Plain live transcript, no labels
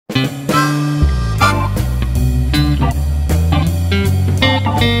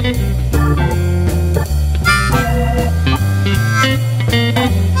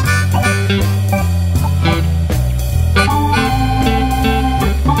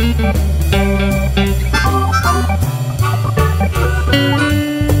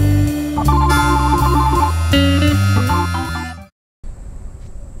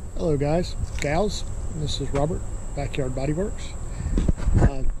gals. This is Robert, Backyard Body Works.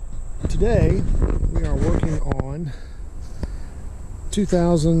 Today we are working on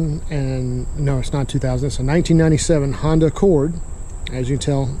 2000 and no, it's not 2000. It's a 1997 Honda Accord. As you can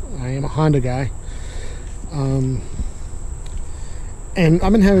tell, I am a Honda guy. And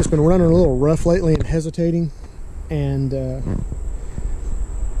I've been having, it's been running a little rough lately and hesitating, and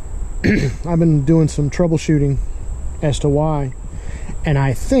I've been doing some troubleshooting as to why, and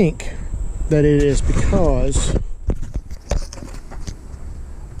I think that it is because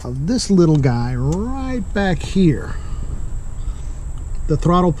of this little guy right back here, the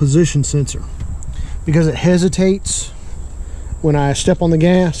throttle position sensor, because it hesitates when I step on the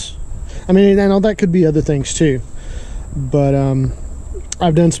gas. I mean, I know that could be other things too, but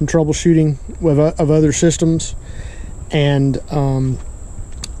I've done some troubleshooting of other systems, and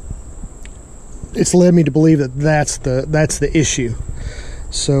it's led me to believe that that's the issue.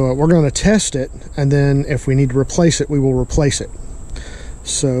 So we're going to test it, and then if we need to replace it, we will replace it.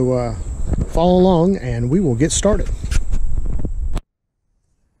 So follow along and we will get started.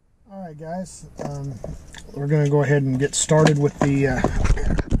 All right, guys, we're going to go ahead and get started with the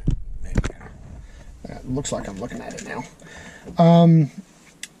looks like I'm looking at it now.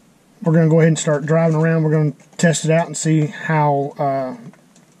 We're going to go ahead and start driving around. We're going to test it out and see how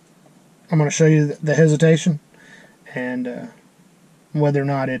I'm going to show you the hesitation and whether or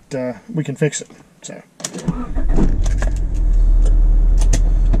not we can fix it. So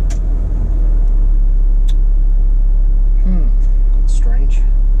that's strange.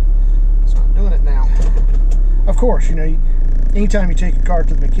 It's not doing it now. Of course, you know, anytime you take a car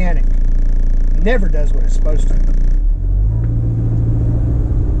to the mechanic, it never does what it's supposed to.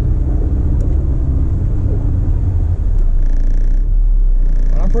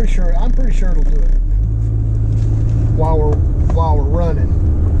 But I'm pretty sure it'll do it while we're running.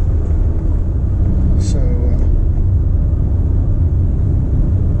 So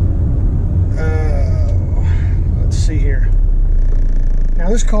let's see here. Now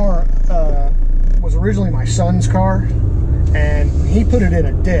this car was originally my son's car, and he put it in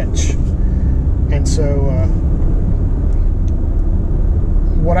a ditch, and so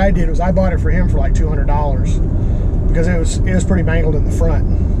what I did was I bought it for him for like $200 because it was pretty mangled in the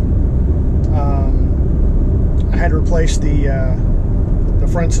front. I had to replace the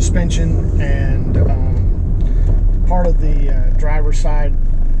front suspension and part of the driver's side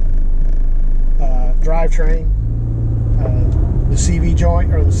drivetrain, the CV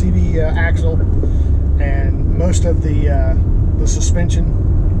joint or the CV axle, and most of the suspension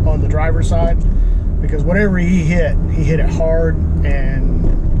on the driver's side, because whatever he hit it hard,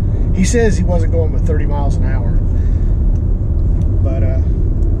 and he says he wasn't going with 30 miles an hour, but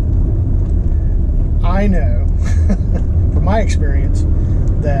I know from my experience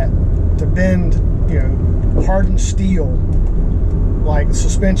that to bend, you know, hardened steel like the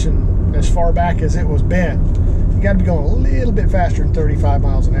suspension as far back as it was bent, you got to be going a little bit faster than 35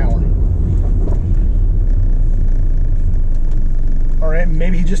 miles an hour. Or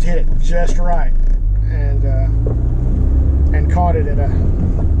maybe he just hit it just right and caught it at a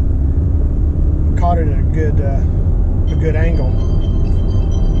good angle.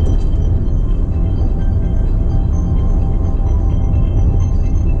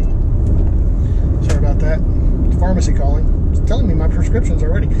 That pharmacy calling. It's telling me my prescriptions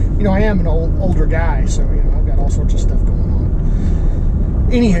already. You know, I am an older guy, so you know I've got all sorts of stuff going on.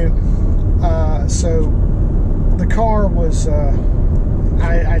 Anywho, so the car was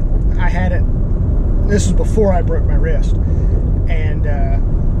I had it. This was before I broke my wrist, and I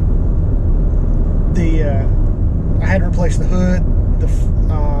had to replace the hood, the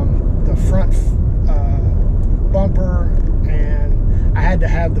front bumper, and I had to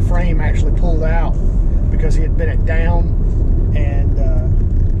have the frame actually pulled out because he had bent it down and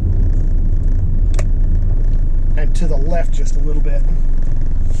to the left just a little bit.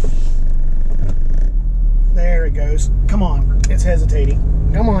 There it goes. Come on, it's hesitating.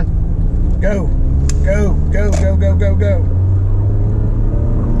 Come on, go, go, go, go, go, go, go.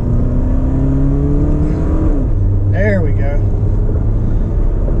 There we go.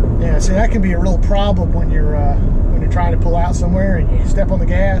 Yeah, see, that can be a real problem when you're trying to pull out somewhere and you step on the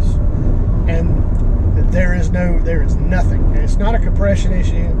gas and there is nothing. And it's not a compression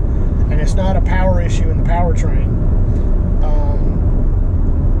issue, and it's not a power issue in the powertrain.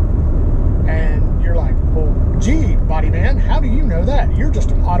 And you're like, well, gee, body man, how do you know that? You're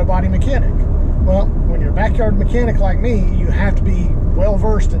just an auto body mechanic. Well, when you're a backyard mechanic like me, you have to be well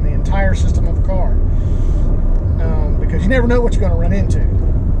versed in the entire system of a car, because you never know what you're going to run into.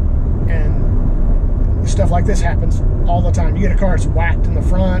 And stuff like this happens all the time. You get a car that's whacked in the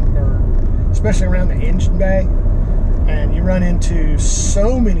front, or especially around the engine bay, and you run into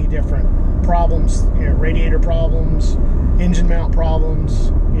so many different problems, you know, radiator problems, engine mount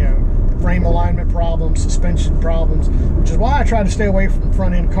problems, you know, frame alignment problems, suspension problems, which is why I try to stay away from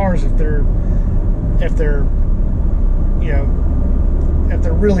front end cars if they're you know, if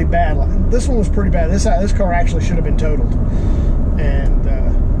they're really bad. Like, this one was pretty bad. This car actually should have been totaled.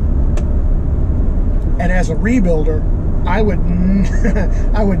 And as a rebuilder, I would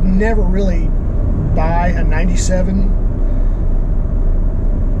I would never really buy a 97,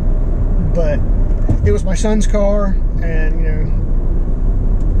 but it was my son's car, and you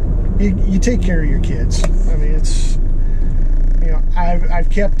know, you take care of your kids. I mean, it's, you know, I've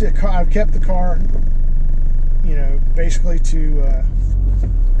kept the car, you know, basically to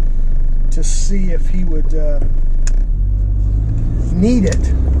see if he would need it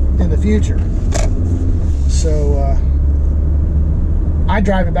in the future. So I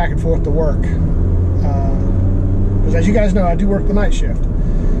drive it back and forth to work, because as you guys know, I do work the night shift,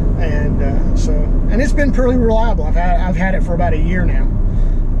 and and it's been pretty reliable. I've had it for about a year now,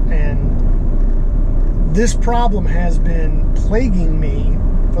 and this problem has been plaguing me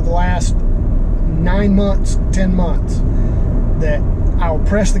for the last 9 months, 10 months, that I'll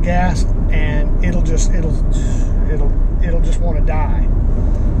press the gas and it'll just want to die.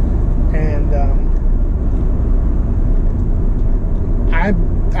 And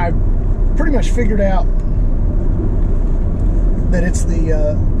I've pretty much figured out that it's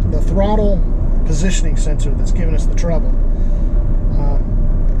the throttle positioning sensor that's giving us the trouble.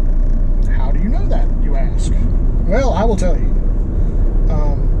 How do you know that, you ask? Well, I will tell you.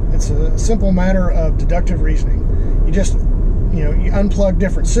 It's a simple matter of deductive reasoning. You just, you know, you unplug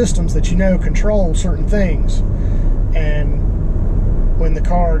different systems that you know control certain things, and when the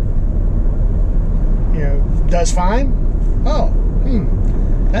car, you know, does fine, oh,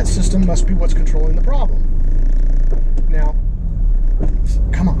 that system must be what's controlling the problem. Now,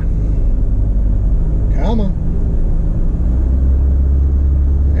 come on. Come on.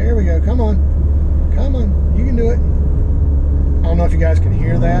 There we go. Come on. Come on. You can do it. I don't know if you guys can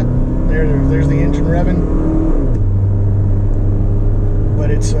hear that. There's the engine revving.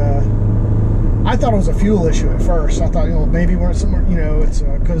 But it's, I thought it was a fuel issue at first. I thought, you know, maybe we're somewhere, you know, it's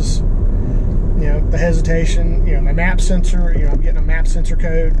because, you know, the hesitation, you know, my map sensor, you know, I'm getting a map sensor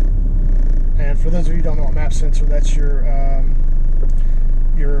code. And for those of you who don't know what map sensor, that's your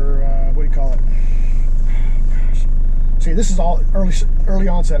what do you call it? Oh, gosh. See, this is all early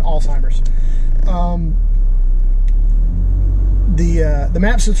onset Alzheimer's. The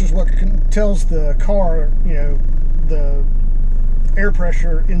map sensor is what tells the car, you know, the air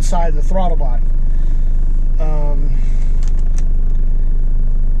pressure inside the throttle body.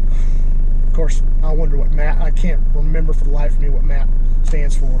 Of course, I wonder what map. I can't remember for the life of me what map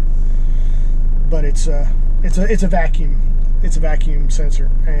stands for. But it's a vacuum. It's a vacuum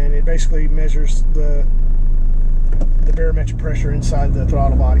sensor, and it basically measures the barometric pressure inside the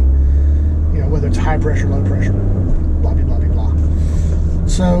throttle body. You know, whether it's high pressure, low pressure, blah blah blah blah.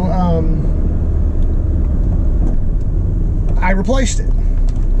 So I replaced it.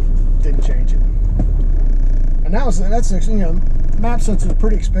 Didn't change it. And that's you know, map sensor is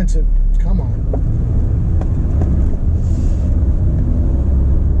pretty expensive. Come on.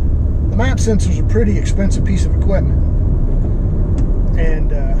 The map sensor is a pretty expensive piece of equipment.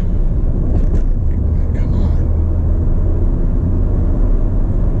 And come on.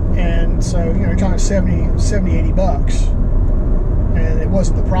 And so, you know, you're talking 70, 80 bucks. And it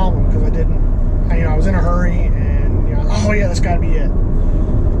wasn't the problem because I was in a hurry, and, you know, oh yeah, that's got to be it.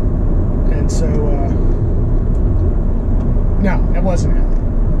 And so, no, it wasn't it.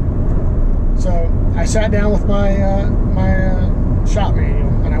 So I sat down with my shop manual,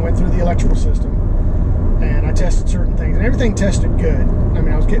 and I went through the electrical system, and I tested certain things, and everything tested good. I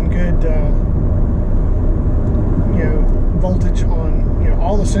mean, I was getting good, you know, voltage on, you know,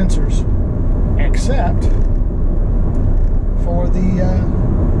 all the sensors, except for the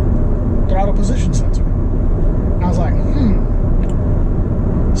throttle position sensor. And I was like,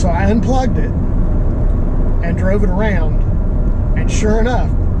 So I unplugged it and drove it around, and sure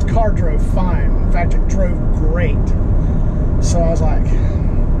enough, the car drove fine. In fact, it drove great. So I was like,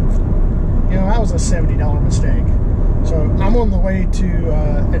 you know, that was a $70 mistake. So I'm on the way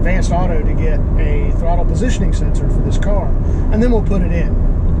to Advanced Auto to get a throttle positioning sensor for this car, and then we'll put it in.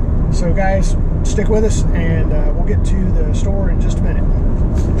 So guys, stick with us, and we'll get to the store in just a minute.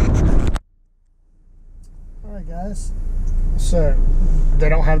 Alright guys, so they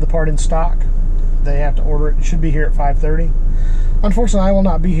don't have the part in stock. They have to order it. It should be here at 5:30. Unfortunately, I will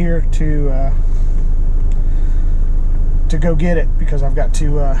not be here to go get it, because I've got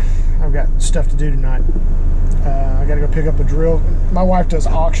to I've got stuff to do tonight. I gotta go pick up a drill. My wife does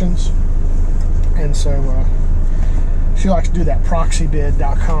auctions, and so she likes to do that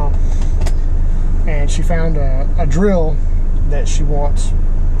proxybid.com, and she found a drill that she wants,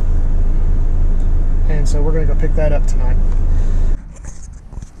 and so we're gonna go pick that up tonight.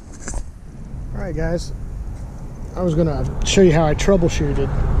 Alright guys, I was gonna show you how I troubleshooted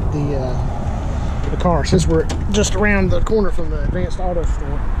the car, since we're just around the corner from the Advanced Auto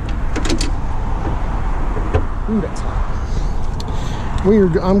Store. Ooh, that's hot.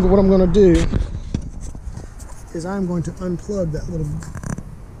 What I'm going to do is I'm going to unplug that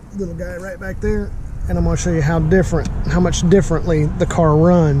little guy right back there, and I'm going to show you how much differently the car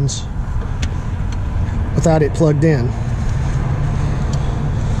runs without it plugged in.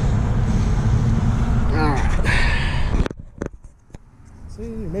 All right. See,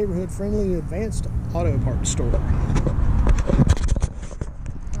 your neighborhood-friendly Advanced Auto Parts store.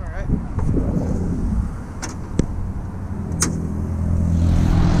 All right.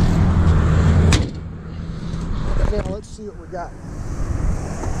 Now let's see what we got.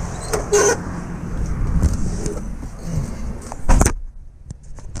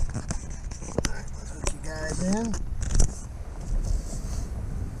 Alright, let's hook you guys in.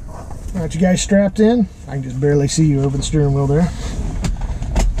 Alright, you guys strapped in? I can just barely see you over the steering wheel there.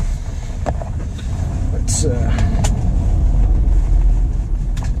 Let's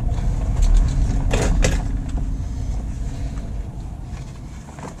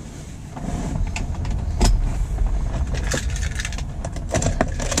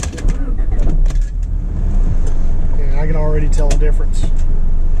I can already tell the difference.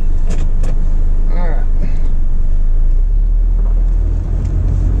 All right.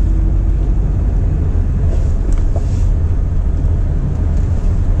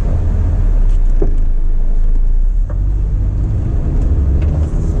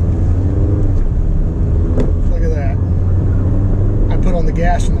 Look at that. I put on the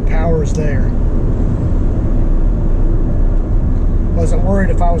gas and the power is there. Wasn't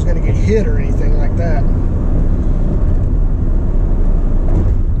worried if I was going to get hit or anything like that.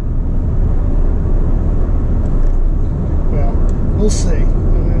 We'll see.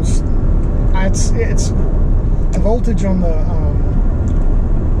 It's the voltage on the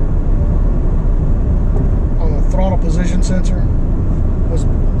throttle position sensor was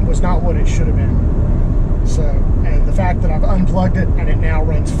not what it should have been. So, and the fact that I've unplugged it and it now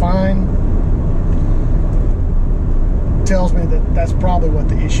runs fine tells me that that's probably what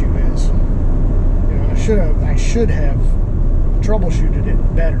the issue is. You know, I should have troubleshooted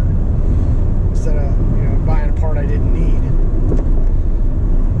it better instead of buying a part I didn't need.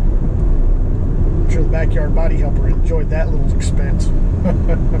 I'm sure the backyard body helper enjoyed that little expense.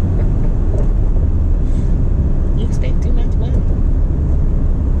 You spent too much money.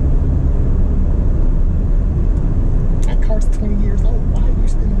 That car's 20 years old. Why are you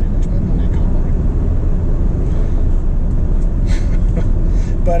spending that much money on that car?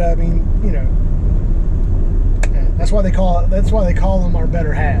 But I mean, that's why they call them our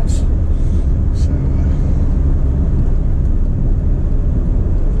better halves. So.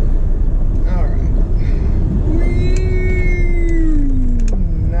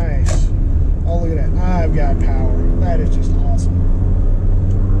 I've got power. That is just awesome.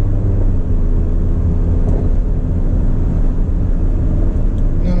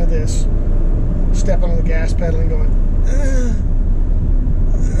 None of this stepping on the gas pedal and going,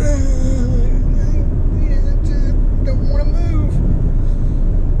 don't want to move.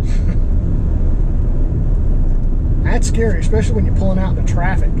 That's scary, especially when you're pulling out into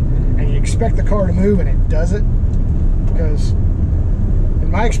traffic and you expect the car to move and it doesn't, because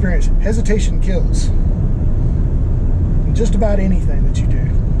in my experience, hesitation kills. Just about anything that you do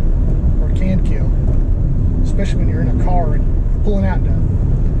or can kill, especially when you're in a car and pulling out into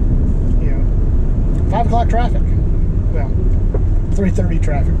 5 o'clock traffic. Well, 3:30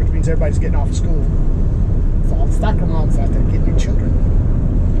 traffic, which means everybody's getting off of school. So all the soccer moms out there getting their children.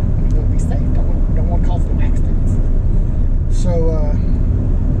 You want to be safe. Don't want to cause them accidents. So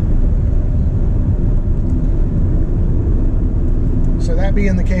that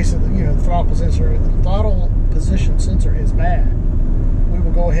being the case of the throttle position sensor is bad, we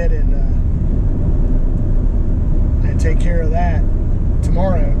will go ahead and take care of that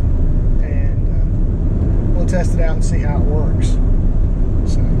tomorrow, and we'll test it out and see how it works.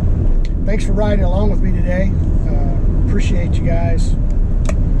 So thanks for riding along with me today. Appreciate you guys,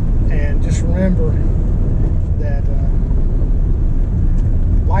 and just remember that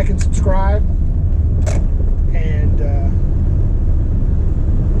like and subscribe, and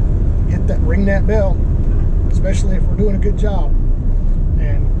ring that bell, especially if we're doing a good job,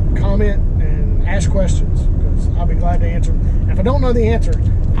 and comment questions, because I'll be glad to answer them. And if I don't know the answer,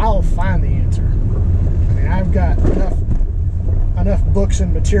 I'll find the answer. I mean, I've got enough books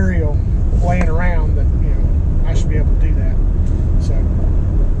and material laying around that, you know, I should be able to do that.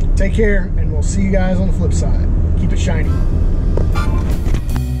 So take care, and we'll see you guys on the flip side. Keep it shiny.